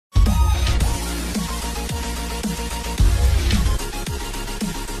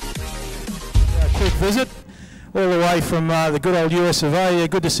visit, all the way from the good old US of A.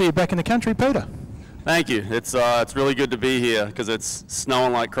 Good to see you back in the country, Peter. Thank you. It's really good to be here because it's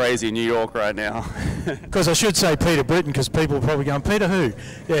snowing like crazy in New York right now. Because I should say Peter Britten, because people are probably going, Peter who?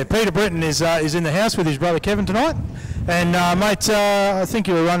 Yeah, Peter Britten is in the house with his brother Kevin tonight. And mate, I think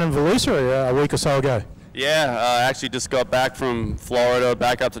you were running Volusia a week or so ago. Yeah, I actually just got back from Florida,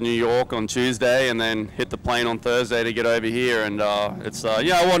 back up to New York on Tuesday, and then hit the plane on Thursday to get over here. And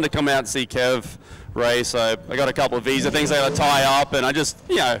yeah, I wanted to come out and see Kev race. I got a couple of visa things I got to tie up, and I just,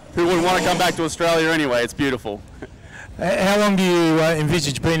 who wouldn't want to come back to Australia anyway? It's beautiful. How long do you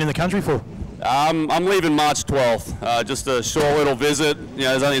envisage being in the country for? I'm leaving March 12th. Just a short little visit.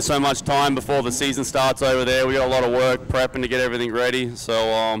 There's only so much time before the season starts over there. We got a lot of work prepping to get everything ready.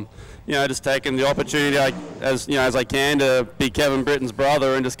 So, just taking the opportunity as I can to be Kevin Britten's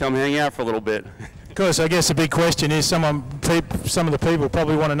brother and just come hang out for a little bit. Of course, I guess the big question is some of the people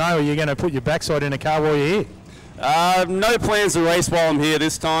probably want to know, are you going to put your backside in a car while you're here? No plans to race while I'm here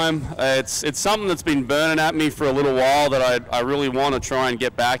this time. It's something that's been burning at me for a little while that I really want to try and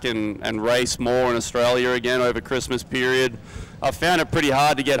get back and race more in Australia again over Christmas period. I've found it pretty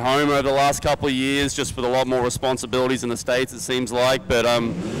hard to get home over the last couple of years just with a lot more responsibilities in the States, it seems like, but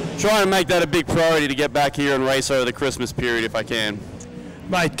I'm trying to make that a big priority to get back here and race over the Christmas period if I can.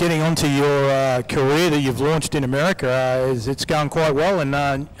 Mate, getting onto your career that you've launched in America, it's going quite well, and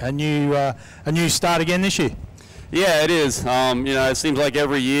a new start again this year. Yeah, it is. It seems like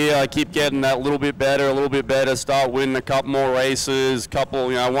every year I keep getting that little bit better, start winning a couple more races,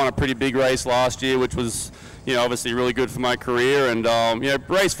 I won a pretty big race last year, which was, obviously really good for my career, and,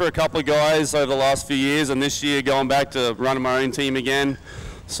 raced for a couple of guys over the last few years, and this year going back to running my own team again.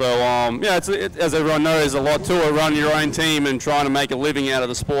 So, as everyone knows, a lot to it, running your own team and trying to make a living out of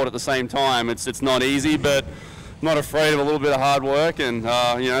the sport at the same time. It's not easy, but I'm not afraid of a little bit of hard work, and,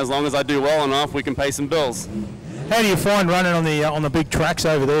 as long as I do well enough, we can pay some bills. How do you find running on the big tracks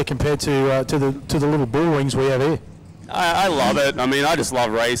over there compared to the little bull rings we have here? I love it. I mean, I just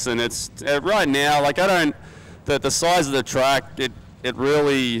love racing. It's right now, the size of the track, they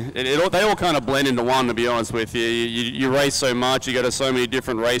all kind of blend into one, to be honest with you. You race so much, you go to so many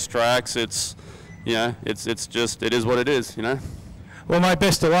different race tracks. It is what it is, Well, mate,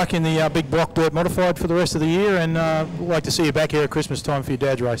 best of luck in the big block dirt modified for the rest of the year, and we'd like to see you back here at Christmas time for your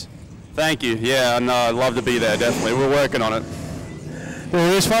dad's race. Thank you. Yeah, and I'd love to be there, definitely. We're working on it. There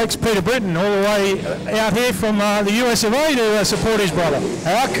he is, folks, Peter Britten, all the way out here from the US of A to support his brother.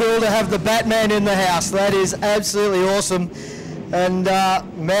 How cool to have the Batman in the house. That is absolutely awesome. And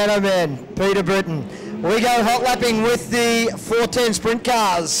man, oh man, Peter Britten. We go hot lapping with the 410 sprint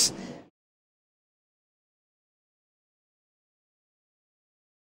cars.